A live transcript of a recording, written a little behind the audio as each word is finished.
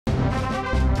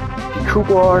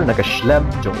Kubor nakaslem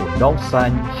jong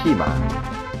unongsan Hima.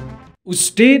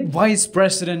 State Vice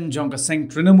President Jong Kaseng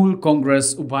Trinamool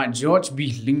Congress uba George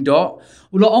B. Lingdo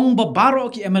ulaong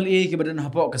babaro ki MLA ki badan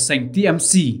hapok Kaseng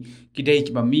TMC kidai ki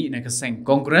bami na Kaseng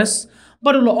Congress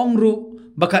badulaong ru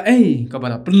baka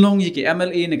kabala penlong yi ki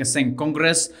MLA na Kaseng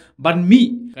Congress ban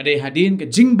mi kadai hadin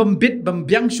ke jing bambit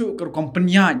bambyangsu ke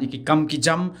kompenya yi ki kam ki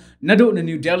jam nado na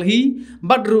New Delhi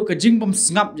badru ke jing bam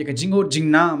sngap yi ke jingo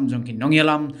jingnam jong ki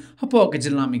nongyalam hapok ke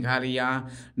jilna Meghalaya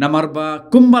namarba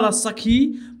kumbala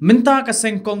sakhi minta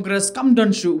Kaseng Congress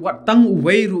kamdon shu wat tang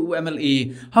uweiru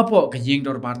MLA hapo ke ying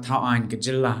dor bar thawaan ke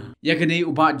jilla ya kene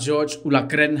uba George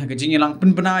ulakren ha ke jingelang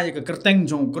penbena ya ke kerteng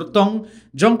jong kurtong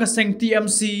jong Kaseng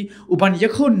TMC uban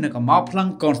yakhun na ka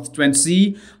Mawphlang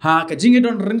Constituency ha ke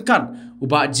jingedon rengkat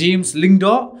uba James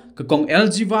Lingdo ke kong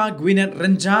Aljiva Gwinet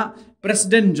Rynjah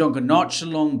Presiden jong ke North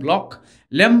Shillong Block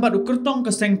lembat ukurtong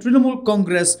Kaseng Trinamool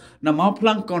Congress na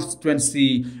Mawphlang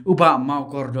Constituency uba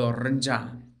Mawkordor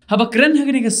Rynjah. Haba keren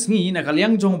hagani kasngi na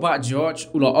kaliang jong ba George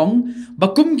ulaong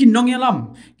bakum ginong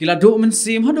yalam kila do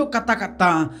mensim hado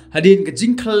kata-kata hadin ke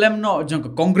jingklem no jong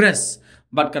ke Congress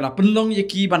bat kala penlong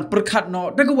yaki ban perkhat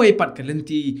no dagawai pat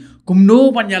kelenti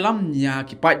kumno ban yalam ya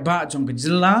ki pat ba jong ke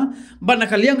jilla bat na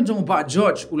kaliang jong ba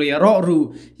George ulaya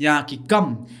ru ya ki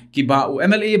kam ki ba u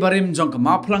MLA barim jong ke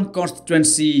Mawphlang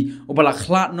Constituency ubala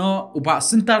khlat no uba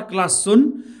sentar kelas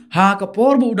sun ha ka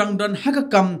porbu udang don ha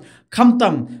ka kam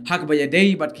kamtam ha ka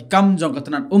bayadei bat ki kam jong ka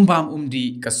tanan umbam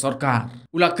umdi ka sarkar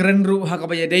ula kerenru ha ka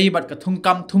bayadei bat ka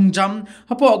thungkam thungjam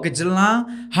hapo ka jilna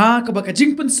ha ka ba ka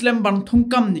jingpun slem ban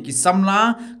thungkam ni ki samla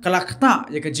kala khata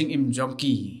ya ka jing im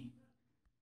jongki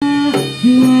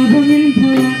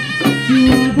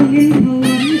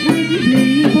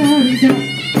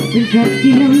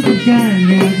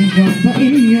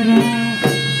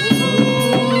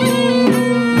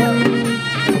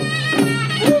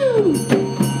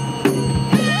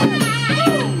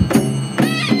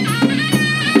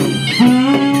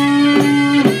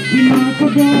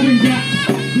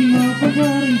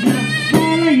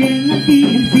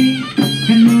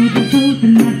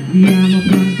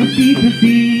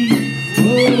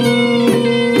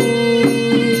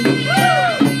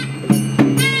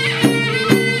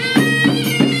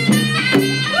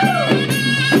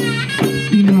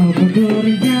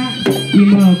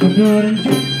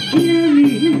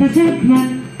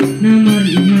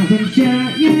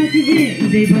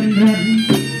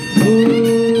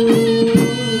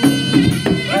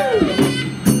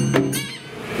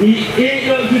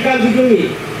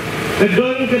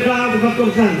Kedon kita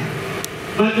berkosan,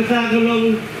 kita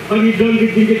kalau bagi don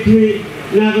kita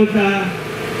nak kita,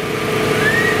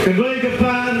 kedoi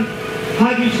depan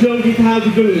habis don kita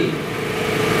habis don,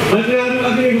 bagi aru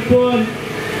akhir pun,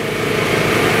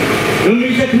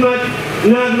 Indonesia kemat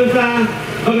nak kita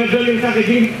bagi don kita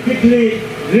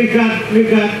kita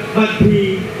ringkat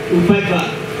bagi upaya ba.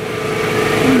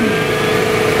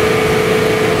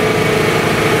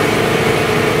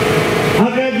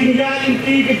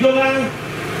 Kecuali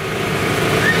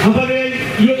apabila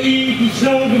UI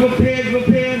kisah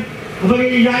berper,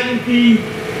 apabila yang nanti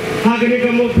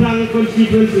harga Mawphlang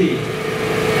Constituency,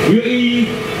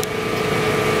 UI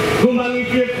kumbang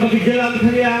itu bagi jalan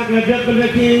karya kerajaan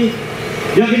pendaki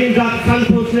yang ini tak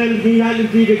 100% di yang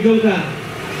nanti kejuta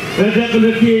kerajaan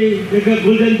pendaki dengan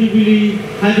Golden Jubilee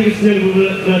hari Isnin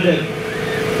berada.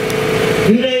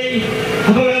 Jadi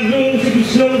apabila belum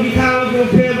sekisah kita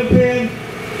berper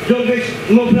Jogesh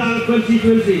Mawphlang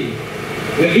Constituency,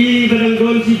 I badang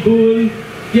don sibun,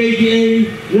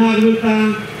 JDA,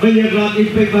 nagrunta, banyaglak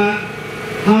ipegba,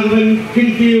 harban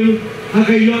kintil,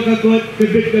 hagayok akot,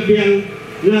 kebit kabiang,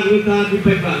 nagrunta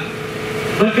ipegba.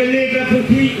 Bagkali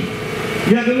kaputi,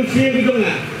 yagang siya gitu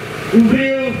nga,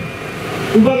 ubriyo,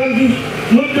 ubangan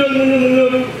mudol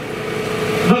menurut,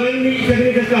 bagan ni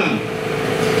kagani kakam.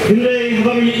 Hindi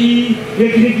habang I,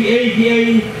 yakini DA,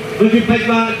 bagi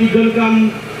ipegba,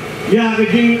 tidolkam, ya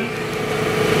kejing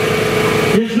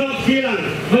jesnok silang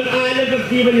ban ala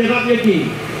bakti ban yarap yaki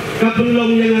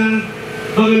kapulong yang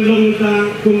bangan long ta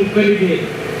kum kalide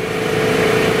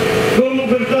kum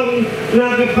bertong na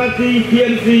ke parti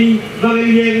TMC bangan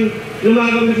yang lemah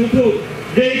bangan sutu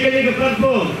dari kali ke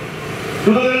platform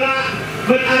kebangala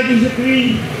ban aju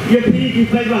sekri yapi di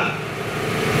paiba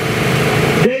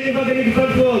dari bagan di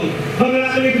platform bangala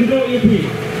kali kenduk yapi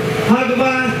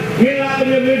hagba ngela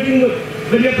kali meeting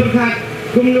banyak perkat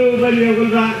kumno banyak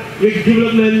kontra yang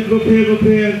development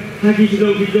goper hagi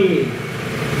sudah bidung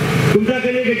kumta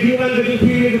kene ke jiwan ke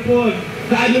tupi ke pot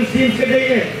ka anum sim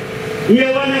kedai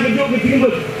ia wana ke jok ke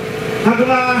timbut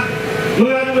hagba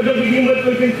Mengaku pada begini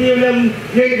berkentil yang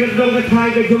kedong ketai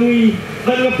ke jongi,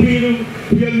 ban piru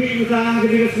yang ni usaha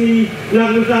kedekasi,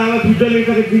 nak usaha bidan yang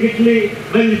kedikit ni,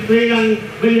 ban serang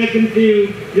ban yang kentil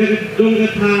yang kedong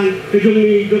ketai ke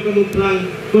jongi ke Mawphlang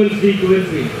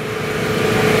Constituency.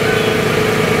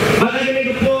 Maka ini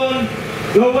kepon,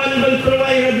 kawan ban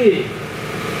terwai hati,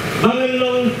 bangun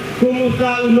long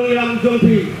kumusa unong yang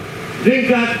jompi,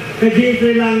 ringkat kejing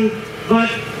serang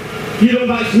bat. Kilo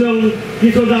bak senang,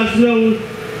 kisodar senang,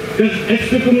 dan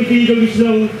eksekutif komiti juga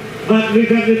senang, bak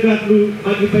dekat lu,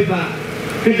 bak dipaipa.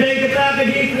 Kedai kita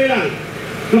kedai serang,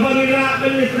 kepala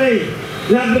ministeri,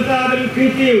 nak bertahan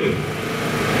kritik.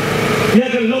 Ia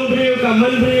kan long beliau, kan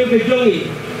man beliau ke jongi.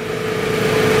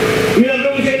 Ia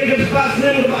long saya dekat sepak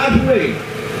senang ke bak apuai.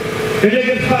 Kedai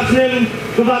ke sepak senang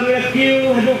ke bak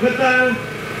kiu, haduk kata,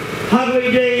 harway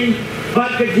day,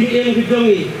 bak ke JM ke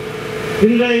jongi.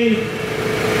 Hindai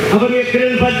apa dia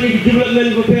keren public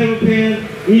development repair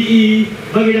II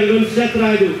bagi dalam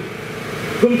sejahtera itu.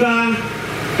 Kumta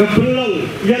keperluan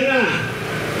yang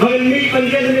bagi mi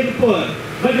panjang ni pun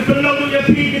bagi perluan dia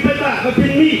pi di peta bagi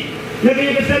mi yang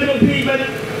dia kesan pi bagi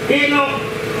eno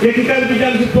yang kita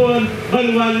bijak support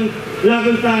bantuan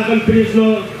lawan ban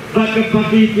perisno bagi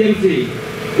parti TMC.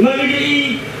 Mari I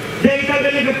dari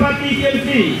kami ke parti TMC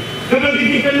kalau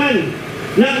kita man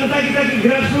nak kita di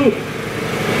grassroots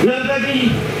nak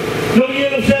tadi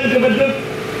Logian usaha kebentuk,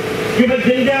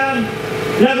 kebenjenjang,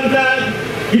 lakukan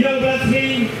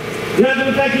inaugurasi,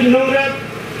 lakukan inaugurat,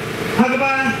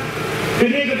 apa?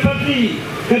 Kedai keparti,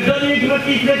 kedai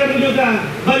keparti kita akan menunjukkan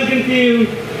bangkit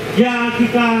yang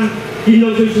kita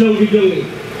inaugurasi di jongi.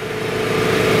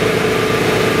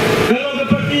 Kalau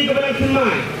keparti kepada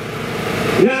semai,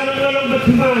 ngalong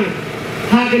bersemai,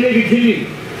 hak kedai kecil.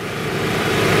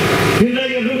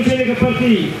 Kedai yang belum saya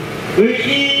keparti,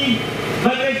 beri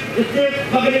setiap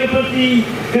bagian seperti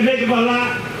kedai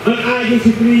kepala dan air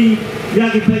sipri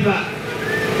yang dipaipa.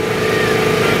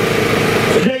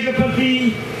 Kedai seperti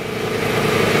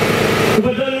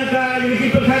kebetulan yang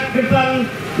diperkat ketang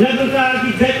dan tentang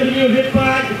kita beliau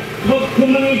depan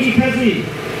komunikasi.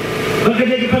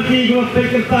 Kedai seperti kebetulan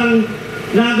ketang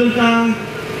dan tentang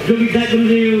juga kita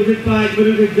beliau depan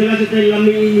berjalan setelah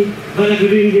lami pada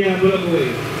Rynjah berlaku.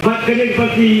 Bak kedai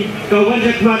seperti kawan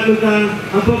jakmat kita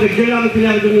apa kejelang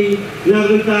silang demi nak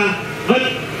kita ban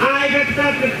air kita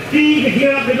kecil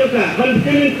kejelang kita ban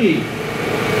peneliti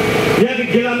yang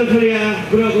kejelang saya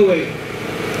berlaku.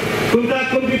 Kita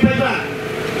komputer pan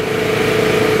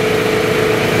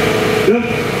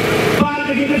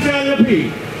kita saya lebih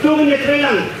tunggu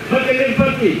terang bak kedai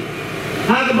seperti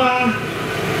apa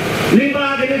lima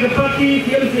kedai seperti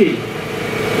TMC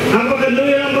apa kedua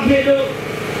yang berbeda.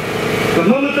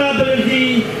 Kemampuan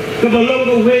berhenti,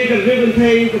 kebalong keway,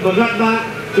 kerebentai, kebagatba,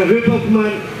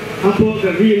 kerepokman, apa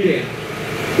kerjanya.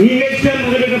 Ilekshon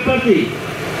mengenai parti.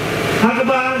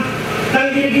 Agak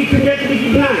tanggi lagi kerja lagi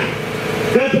benar.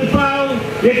 Ketempau,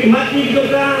 jadi mati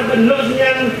kita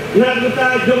benlosnya nak kita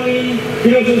jongi,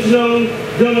 Ilekshon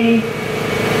jong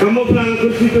Mawphlang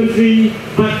Constituency,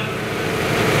 but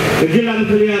kejelang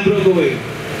saya berkawin.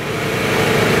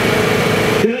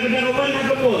 Dalam kedakwaan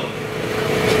apa?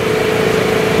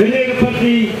 Ini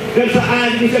seperti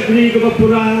kesaan di sekri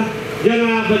kepala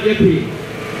jangan berjepi.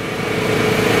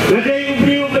 Nanti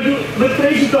beliau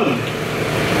bertresutom.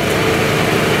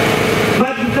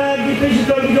 Maka di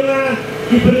tresutom juga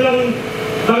diperlukan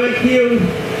banyak kiu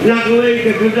nak away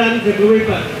kekedan sekawai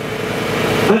pak.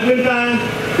 Akhirnya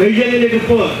kajian ini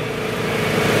kepala.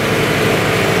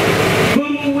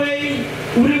 Kumaway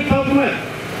urip pakumat.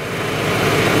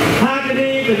 Hari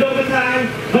ini kedokesan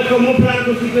Mawphlang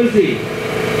Constituency.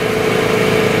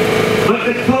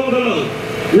 Kau kalau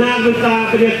nak kita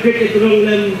penyakit itu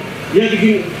orang yang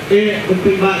begini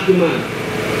untuk bak cuma.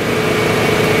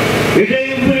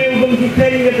 Kedai beri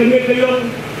bangkitan yang kami kelong,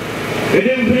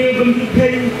 kedai beri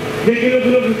bangkitan yang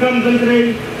kilo kam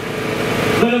kantrai.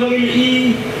 Pada bagi I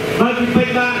bagi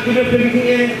payah kita pergi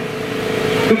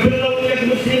keperluan yang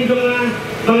musim dengan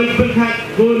bagi berkat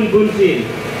bun sin.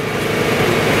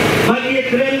 Bagi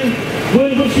tren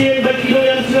bun sin bagi kilo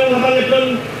yang senang abang itu.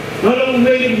 Kalau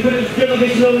mereka bersedia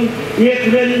bersama, ia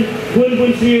keren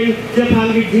pun sih sepang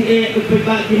di sini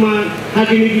kepada Hima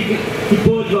hari ini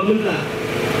dipot dua mentah.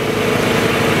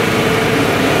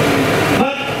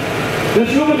 Dan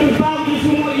semua tempat itu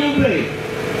semua yang boleh.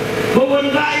 Bawa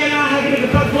raya lah hari ini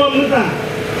kepada dua mentah.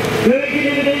 Mereka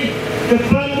ini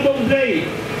kepada dua boleh.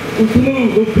 Utmu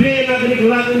boleh nak ini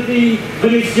kelihatan si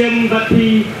berisem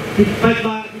bati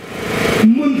dipakai.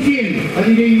 Mungkin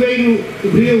hari ini ibu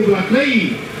beliau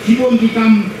berlari. Sibon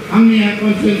hitam hangnya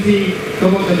konstituensi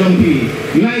Kabupaten Jompi.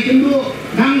 Nilai kenduk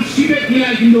nang sibet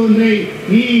nilai kindon rei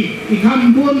ni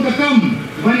ikam buon kakam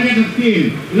banyak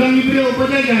ketin lang ibro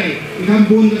padagay ikam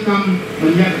buon kakam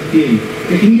banyak ketin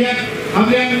ketinggiat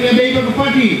apa yang ada di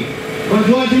parti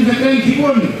bajwa sin sakren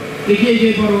sipun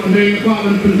ke baru rei ko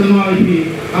an pentanwa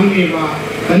ipi angeva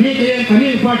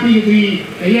kani parti ini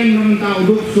yang namanta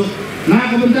uduk so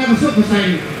na kabenta masuk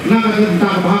pesaing na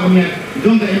kabenta bahagia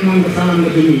jong ka emang kesalam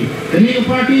ketemi kani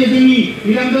parti ini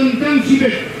ilang tentang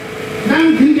sibet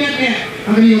dan ketinggiat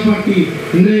akan ia parti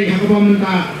Indra hakapa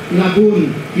menta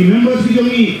lagun di members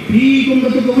bijongi di kum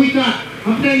ketuk wika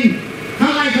apeng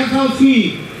halai kasau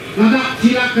si ladak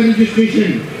sila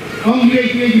registration ong dia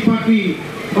di parti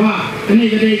ba ini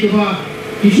jadi coba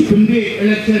isu pendek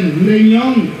election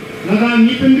Rynjah ladak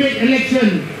ni pendek election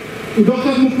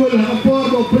doktor mukul hakapor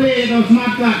bo play atau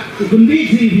smart card pendek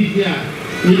si dia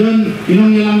idan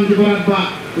inong yalang di barat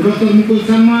ba doktor mukul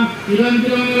sama idan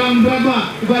yalang berapa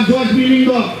ba George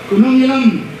Bilingdo unong yalang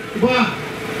ba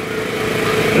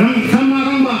rang sama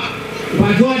ramba ba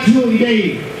George nu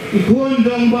idai ikun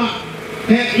dong ba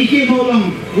iki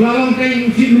bolong ulang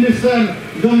teng chief minister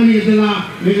dong ni adalah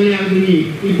Meghalaya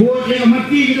ini ibu dia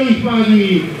mati kita ispa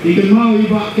ni ikan mau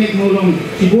iba kek bolong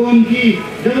sibon ki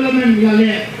development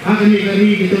yale akan kari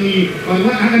kita ni buat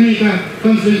akan ka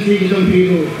constituency kita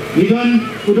biru idan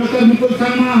doktor mukul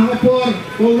sama opor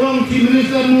bolong chief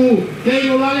minister nu kay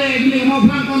bolale ini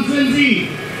Mawphlang constituency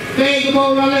kay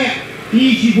bolale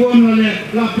di sibon wale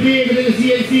la play ke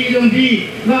CNC dong di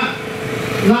la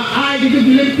ai itu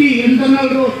dilepi internal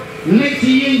road next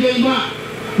year juga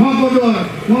Mawkordor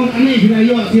mau ani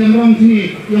bilayo siang rong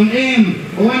sini yang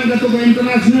awan ke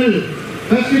international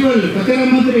festival katera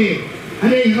madre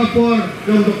ada kapor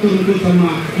dong doktor mukul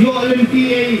sama yo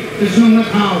LMPA kesong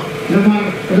nakau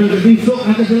namar kadang dinsok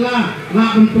ada jelah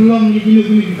nak pelong di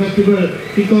sini festival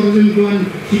di Torren tuan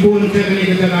sibon sekali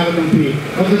ke Jakarta tampi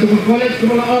kalau tu college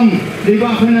sekolah Deba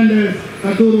Fernandez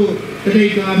katuru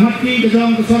kedai ke mati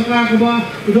kedong ke sorka ke ba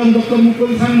kedong doktor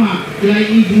mukul sama lai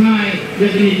ijnai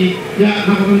jadi ya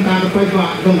nak mentah ke pai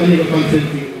dong kali ke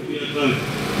konsensi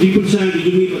di persen di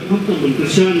dunia berhampa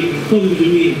berkesan di ketong di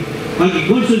dunia bagi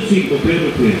konsensi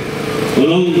berpera-pera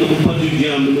kalau untuk 4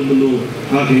 jam menu-menu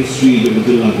hak history dan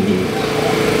bergerak itu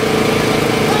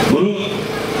baru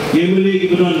yang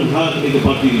memiliki peran hak di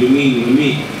parti di dunia kami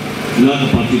nak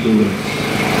parti kongres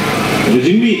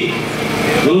rezimi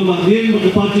kalau bahagian ke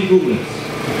parti kongres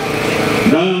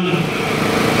dan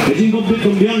rezim konflik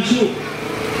pembiangsu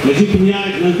rezim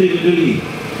penyaik nanti berdiri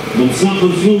memsahkan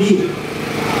selusuh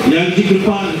yang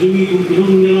dikepas demi untuk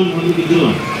menyelam hati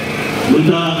kejelang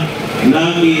mentah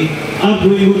nami apa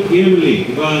yang kemeli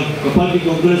ke parti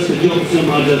kongres kejauh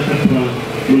sama ada kata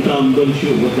mentah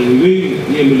mendonsyu watan iwi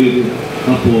kemeli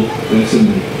apa yang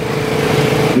sembuh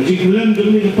jadi kemudian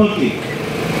demi ke parti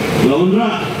lawan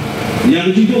rak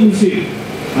yang juga mesin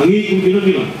angin kemungkinan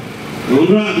bilang lawan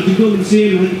rak juga mesin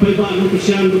hati paipak dan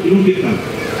persian untuk dilungkitkan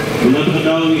menata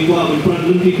daun ikuah berperan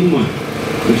lentik rumah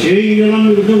kesyaitan dalam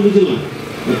menjauh kejelang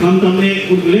Kam tamai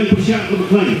untuk persiap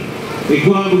kebetulan.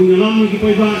 Ikuah menyelam di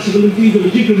paiba sebelumti itu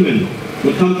berjikirmen.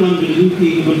 Kam tam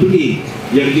berjumpi berbeli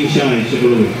yang disyai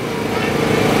sebelum.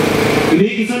 Ini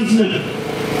kisah senang.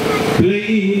 Bila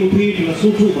ini mungkin adalah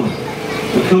suatu apa.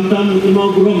 Kam tam untuk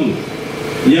mau geram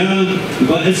yang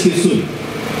bahas kisun.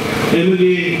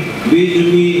 Emily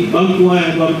bijumi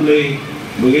bangkuai bangkulai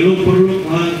mengelok perlu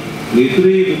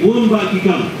litri buan baki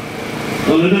kam.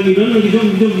 Kalau ada midan lagi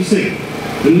jom disek.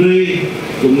 Henry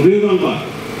kemudian orang pak,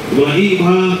 mulai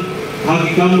bah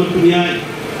hakikam berpunyai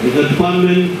dengan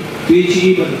departemen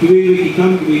PHI berkuih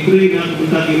hakikam kuitri dan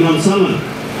bentak imam salah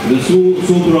dan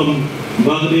sobrom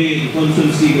bagde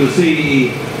konsensi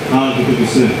bersei hal itu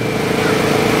bisa.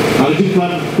 Hal itu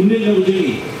kan kemudian harus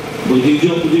jadi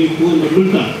berjijau berjijau pun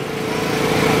berbentak.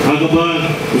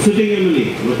 Agaknya sesuatu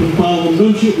ini berpau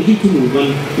mendonsuk begitu kan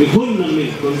ikon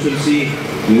namanya konsensi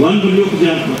Iwan beliau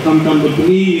kerja makam-makam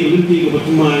berpeni berhenti ke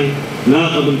bertumai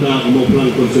nak bentak Mawphlang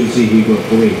konsensi hidup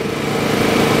kowe.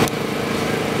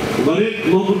 Kebarit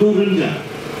Mawkordor Rynjah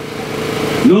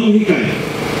long hikai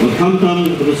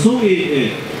makam-makam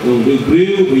bersoi yang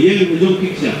beriu beriang berjong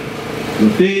kiksa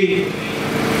nanti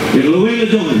yang lewat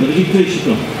berjong berjikta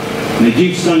situ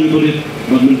najib sang berit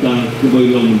berbentak kubai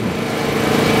long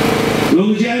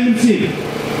long jaya mesin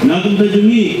nak bentak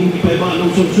juni untuk paipak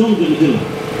long song jelas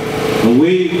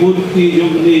away politik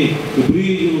yang ini beri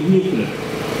yang nuklir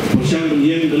persiapan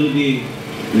yang terlebih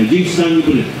najib sang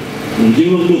berit najib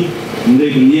long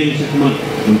mereka yang sakmat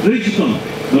mereka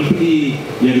berpergi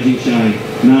yang disyai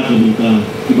nak bentak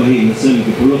kibahi nasan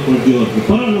ke pulau kerja ke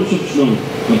para long song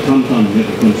berkantam yang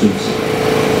konsumsi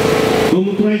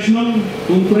komutrasi long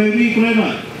komutrasi kereta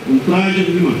komutrasi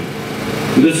Hima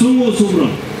Ida sungguh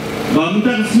sobrang.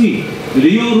 Bamta kesini,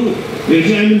 Rio,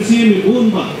 Rynjah Aimin Sini,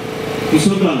 Unba,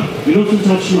 Isoda, Ilekshon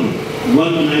Chachman,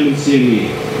 Walan Aimin Sini.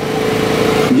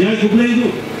 Jai kublai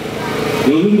itu,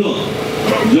 Yogindo,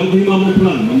 Jog Hima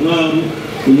Mawphlang, Mengaru,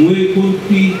 Umwe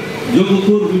Kunti,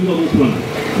 Jogokur Hima Mawphlang,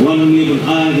 Walan ni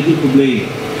berada itu kublai,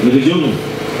 dari Jog,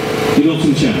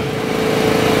 Ilekshon Chach.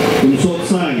 Unsok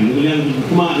sai, yang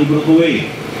kuma ibu kawai,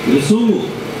 ida sungguh,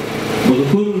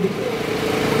 Bagokur,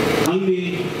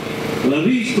 Angni.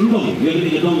 Lari pendong yang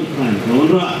ini gedong kan,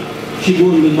 kawanra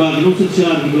sibun lembah gedong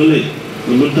sosial di balik,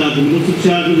 memberta gedong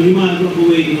sosial di Hima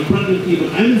berkuai dengan praktik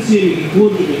beransi di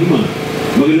kuat di Hima,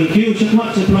 bagaimana kiu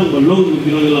cakap cakap balong di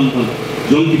bilang lampa,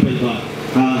 jom di pajak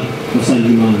ha pasal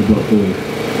Hima berkuai.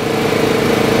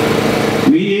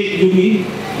 Mie jumi,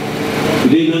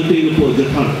 ini nanti lepas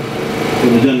jatah,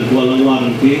 kemudian kuala luar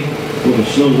nanti,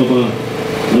 profesional kapa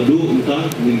adu entah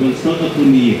dengan startup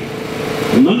dunia.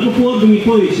 Nangko po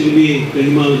gumipoi sa ini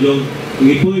Hima jong,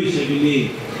 gumipoi sa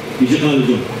ini Ijakal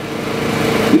jong.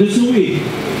 Ina suwi,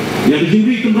 ya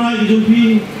dijimri kembali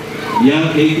dijumpi,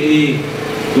 ya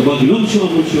kabag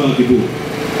Ilekshon Ilekshon kibu,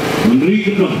 menteri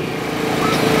kendong,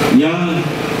 ya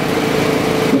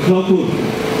kekelapur,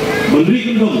 menteri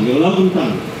kendong, ya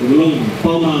labuntang, belum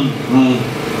paman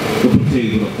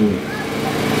kepercayaan berapa.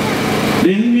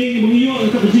 Dan ini mengiyo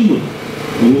kita kejimbut,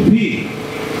 mengupi.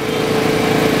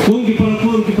 Kung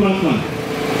kiparakor kiparaka,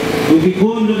 kung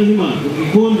kikon dari Hima, kung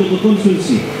kikon dari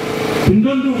Constituency,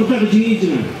 pindondo kita kejingi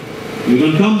jenah,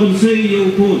 dengan kampen saya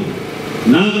yang pun,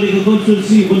 nagari ke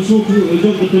Constituency, bersuatu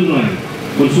ejong ketenrai,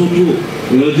 bersuatu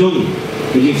ejong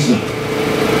kejingsa.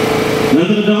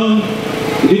 Nanti kedua,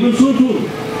 ini bersuatu,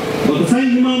 bagi saya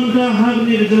Hima mereka hari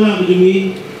ini kejelah kejumi,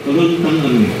 kalau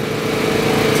tangan ini.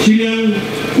 Siliang,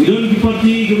 idon di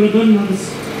parti keberadaan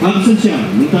harus sensial,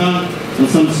 minta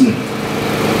asam senang.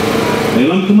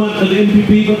 Dalam kemat ada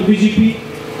MPP, ada BJP,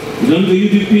 dan ke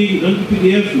UDP, dan ke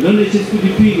PDF, dan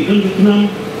HSPDP, dan ke KENAM,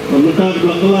 pemerintah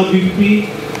belakang BPP.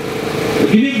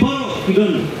 Begini baru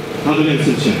kita harga yang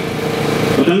sensial.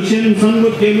 Padang siang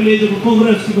sanggup KMLA ke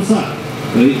Kongres di besar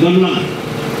dari Ganlang,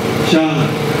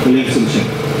 Syah yang sensial.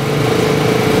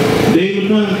 Dari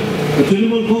mana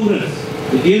National Kongres,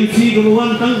 DMC ke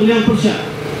bawah tang yang persyak,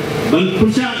 dan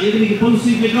persyak yang di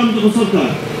polisi pekam ke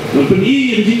besarkan. Dan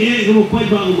Pynïeng yang jin kamu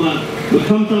pai ba umat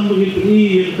berkamtam bagi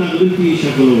Pynïeng yang tak berhenti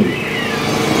syakalon.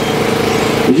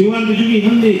 Jiwan tujuhi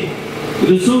hande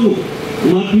kita sungguh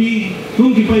umat ni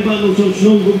kum ki pai ba no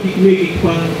song kum ki kme ki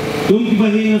pa kum ki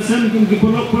bahinga san kum ki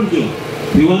porok perjo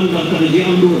diwan da ta ji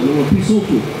amdo no piso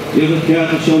tu ya ga kya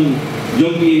action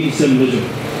jogi sen lejo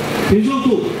piso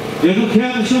tu ya ga kya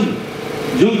action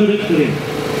jog da kare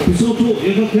piso tu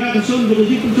ya ga kya action da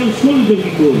ji tu skol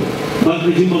jogi ko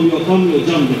bagi jimam yo kam yo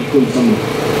jam di kon sama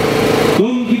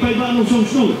kom ki pai ba no song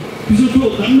piso tu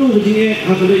kan no ji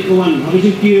ha ga dai kawan ha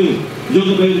ji kiu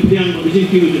jog ba piang ba ji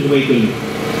kiu jog ba ikon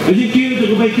ji kiu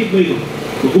jog ba ikip ba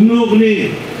ko kum no bne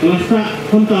rasta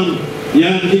kontam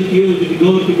ya ji kiu ji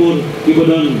gor ki bor ki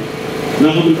bodan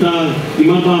na ka bunta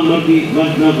imaba mardi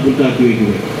ba na ka bunta ki ki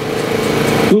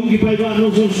kom ki pai ba no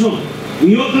song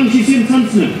yo kan sisim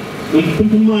sansna ba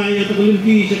puntumai ya ta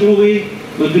kalimti sakrowe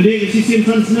Bagede sistem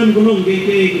sansenan kolong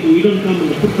DKE itu idon kam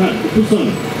mendapat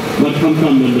keputusan buat kam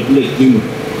mendapat jumlah.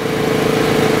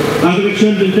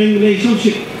 Ilekshon tentang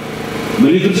relationship,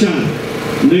 manifestation,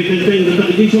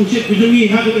 tentang relationship bijungi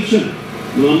Ilekshon.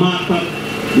 Lama tak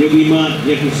yogi mat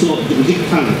yang sok cukup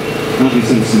kang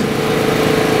sansen.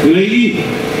 Nilai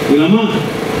lama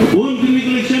pun demi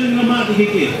Ilekshon lama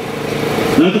DKE.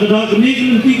 Nanti kada kini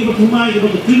nanti ke pertumai ke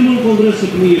National Congress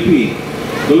ke PNP.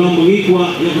 Kalau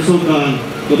mengikwa yang bersokan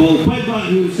kebawa upaya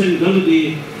bahagian sen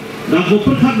daladi dan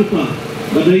berperkat lupa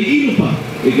badai ini lupa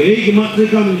ega gemat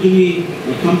rekam jungi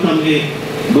kamtam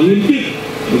mengintip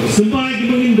sampai di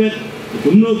menginbet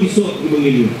kumno bisok di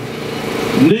menginu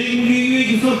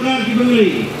nengi kisokar di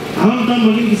mengelai alam tam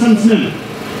makin kisan senan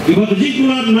kibat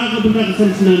jikular naga benda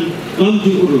kisan senan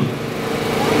kamju urut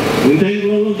entai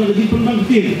golong terjadi pendang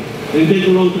tim entai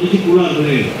golong terjadi kular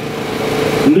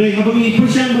mereka bagi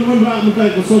persiang bermenrak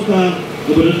mentai kesokar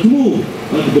kepada temu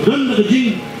kebedan dan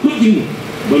jing kucing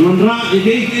bermenrak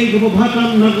ege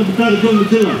kebabhatan nak betar jom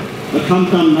berjalan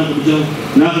kamtam nak berjauh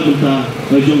nak bentar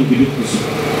jom hidup kesok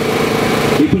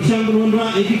di persiang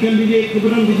bermenrak ege kandidat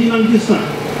kebedan kejinan jista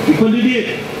di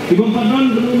kandidat di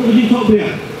bampadan berumur kejing tobria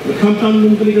kamtam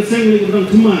mungkin keseng lagi kebedan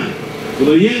semai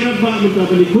kalau yang rabak mentar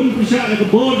bagi pun persiang ke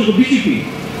board ke BJP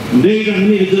mereka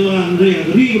ini kejalan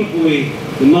mereka ribu kowe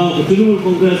mau ke National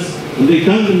Congress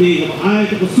mereka ini ke ai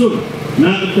ke sur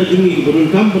nak kita jungi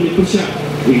kebetulan kampanye persyak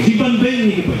kehidupan bank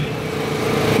ni kita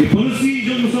di polisi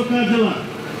jom soka jalan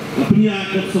punya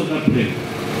ada sokar Pynïeng.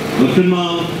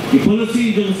 Berkenal di polisi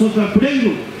dengan sokar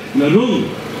Pynïeng larung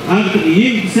ada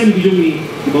yang kisah bijumi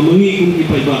memengi kunci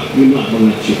payah minyak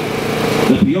banget.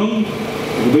 Tapi yang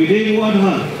berbeda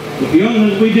wadah, tapi yang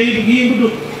berbeda begini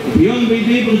betul, tapi yang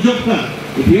berbeda berjokka,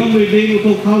 tapi yang berbeda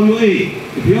untuk kau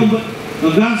tapi yang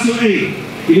bergas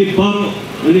ini baru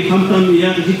ini kamtan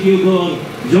yang dikiki gor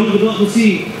jong gedok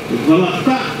mesti balak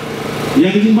tak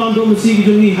yang dijimbang do mesti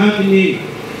bijumi hati ini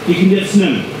ikinnya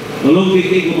senang. Tolong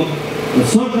keke gobak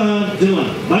sokar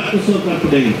jalan, bat sokar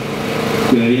Pynïeng.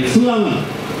 Ya selama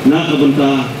nak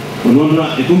bentah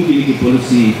menonrak ekonomi di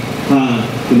polisi ha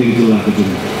kini itulah kejun.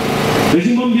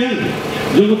 Rejim pembiang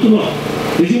jauh betul.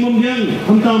 Rejim pembiang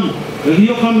hantam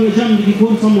dia kami jam di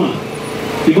pun semua.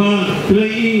 Tiba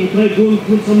pelai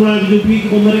pun semua dijupi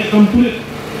ke mereka kampulit.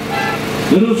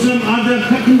 Terusam ada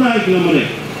hak kendai ke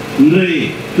mereka.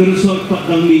 Ndai kerusot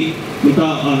pak kami minta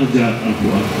ajar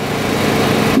apuan.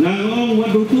 Nangong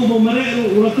wadu tu mereka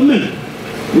ulah temen.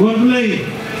 Ulah pelai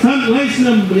san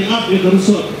laisnam beri apa yang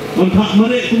kerusot. Mantak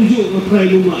mereka tunjuk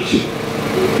kepada rumah syuk.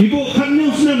 Ibu kanyu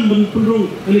senam berpendung,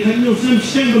 kali kanyu senam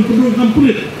siang berpendung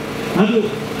kampulit. Aduh,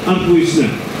 arpu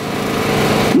Islam.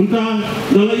 Mentang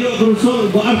dalayo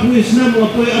kerusol, arpu Islam,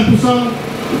 apa arpu sal,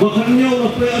 kanyu,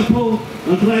 apa arpu.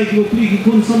 Antara itu pergi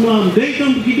kun samlam.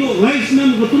 Daikan begitu,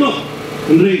 laisnam ketulok.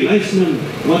 Andrei laisnam,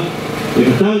 wat.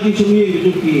 Kata lagi cumi yang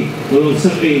dijuki, kalau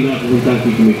sakai nak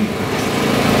bertaki kemiki.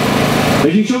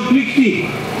 Jadi syok klikti,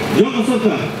 jawab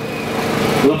asokah.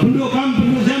 Kalau penduduk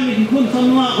kampung jam ni pun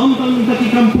semua orang minta di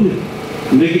kampung,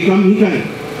 mereka kami hikai.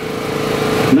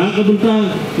 Nak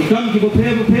bentar, kami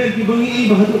berper di bangi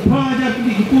bahagia praja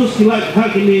di pos di lak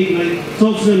hak ini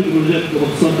sosial di berjaya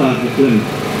bersota di klan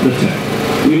baca.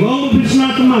 Ini mau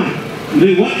bersama teman,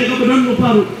 lewat yang kebetulan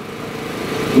luparu,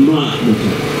 emak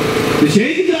baca.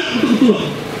 Jadi tidak betul.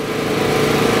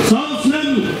 Sosial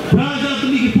praja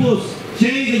di pos.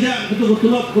 Saya kerja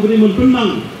betul-betul kepada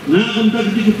menpenang. Nak bentar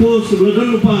di pos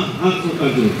sebelum lupa hak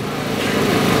sokar itu.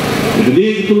 Jadi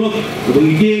betul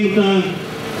kemudian kita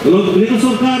kalau kemudian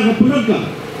sokar kepenangkan.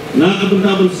 Nak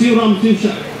bentar bersiram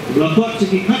siusah. Berlakuat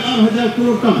sekitar hajar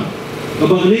kurang.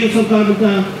 Kemudian sokar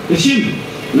bentar kesim.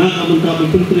 Nak bentar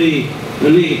berpenteri.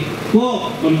 Jadi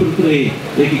kok berpenteri.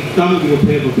 Jadi kami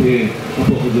berpenteri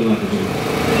apa ujian itu.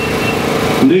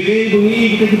 Mereka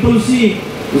bunyi kita di polisi.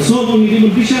 So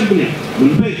ini membisar punya,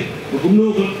 membaik.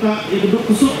 Kumno kerta yang kedok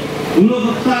kusuk, kumno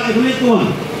kerta yang kelituan,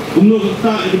 kumno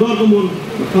kerta yang kedor kemun,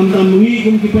 kamtam mengi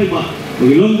kum kipai bah,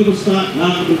 mengilom kita start,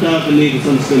 nak kita kali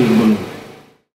kesan sekali kemana.